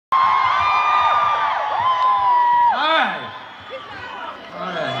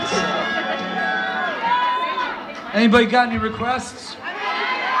Anybody got any requests?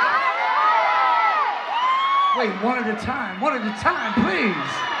 Wait, one at a time, please.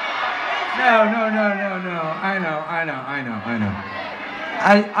 No. I know.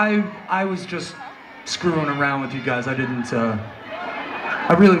 I was just screwing around with you guys. I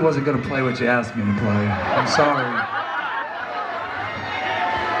really wasn't gonna play what you asked me to play. I'm sorry.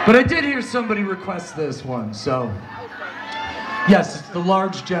 But I did hear somebody request this one, so. Yes, it's the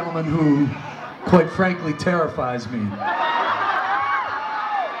large gentleman who, quite frankly, terrifies me.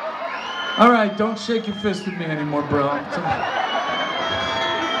 All right, don't shake your fist at me anymore, bro.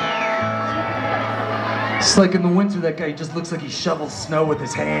 It's like in the winter, that guy just looks like he shovels snow with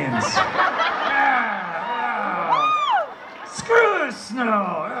his hands. Screw the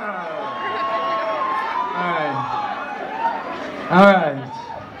snow. All right.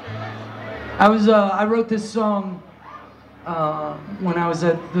 I wrote this song when I was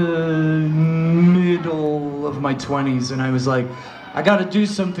at the middle of my 20s, and I was like, I gotta do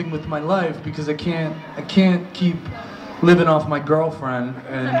something with my life because I can't keep living off my girlfriend.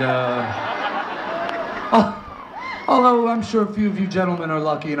 And although I'm sure a few of you gentlemen are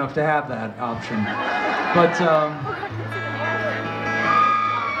lucky enough to have that option, but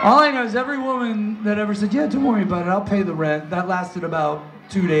all I know is every woman that ever said, "Yeah, don't worry about it, I'll pay the rent," that lasted about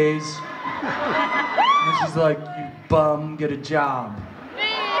 2 days. And she's like, "You bum, get a job."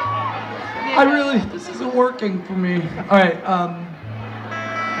 This isn't working for me. All right,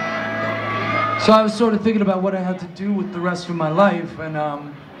 so I was sort of thinking about what I had to do with the rest of my life, and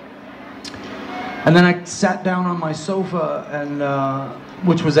then I sat down on my sofa, and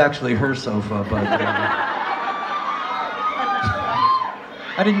which was actually her sofa, but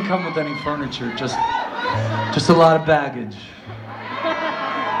I didn't come with any furniture, just a lot of baggage.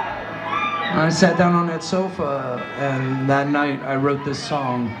 And I sat down on that sofa, and that night I wrote this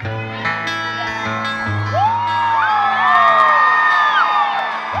song.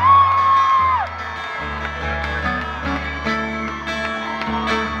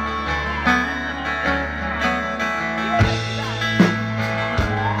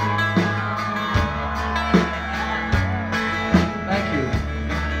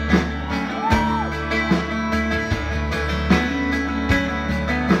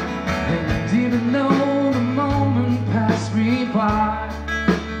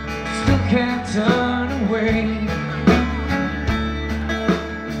 Can't turn away.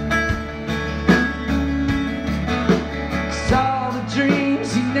 'Cause all the dreams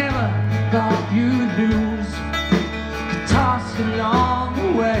you never thought you'd lose get tossed along the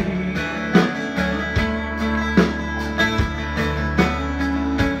way.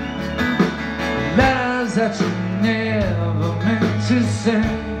 Letters that you never meant to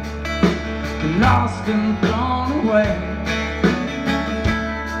send get lost and thrown away.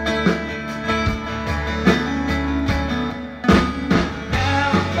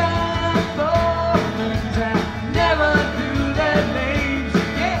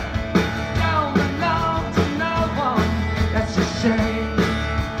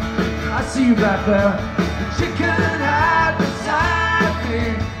 I see you back there. But you could hide beside me,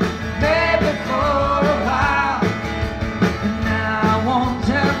 maybe for a while. And now I won't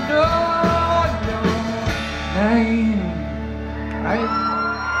tell your name. Right?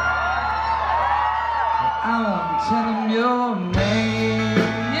 I won't tell him your name.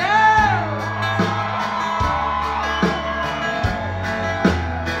 Yeah.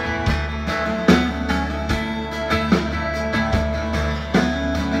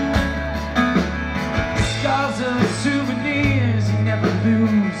 Souvenirs you never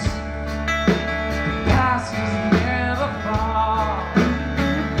lose. The past is never far.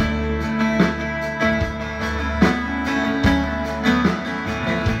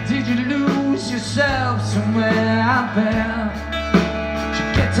 Did you lose yourself somewhere out there? Did you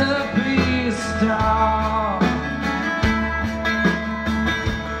get to be a star?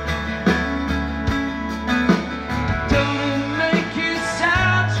 Don't it make you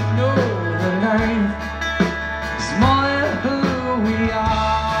sad to know that life more than who we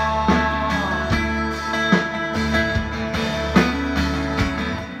are?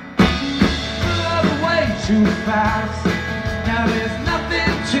 Love way too fast. Now there's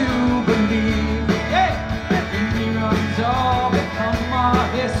nothing to believe. Hey, reruns all become our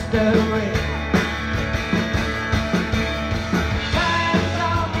history. Time's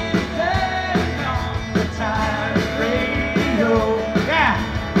on getting played on the time radio. Yeah,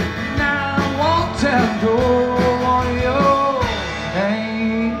 now I won't tell no.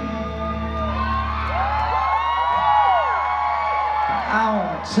 I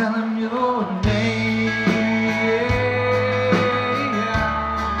won't tell him your name.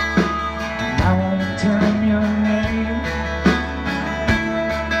 I won't tell him your name.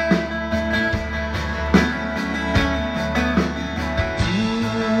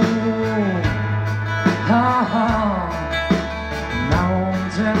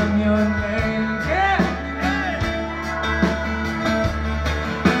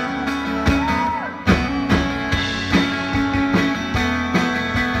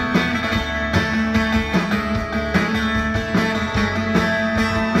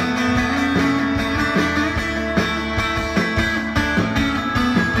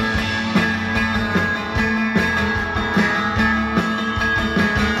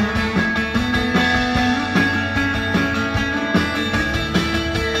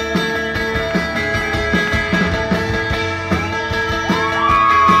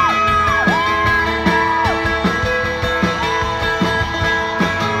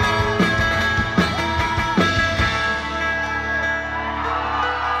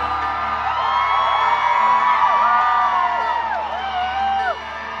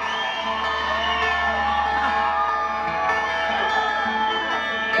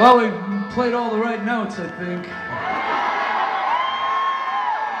 Well, we played all the right notes, I think.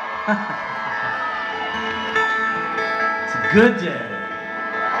 It's a good day.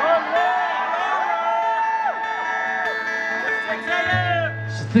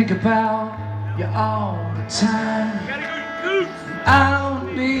 So think about you all the time. I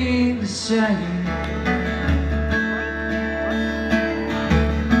don't mean the same.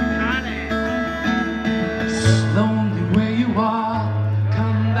 It's lonely where you are.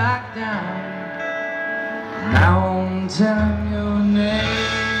 Come back down. Now I'm telling your name.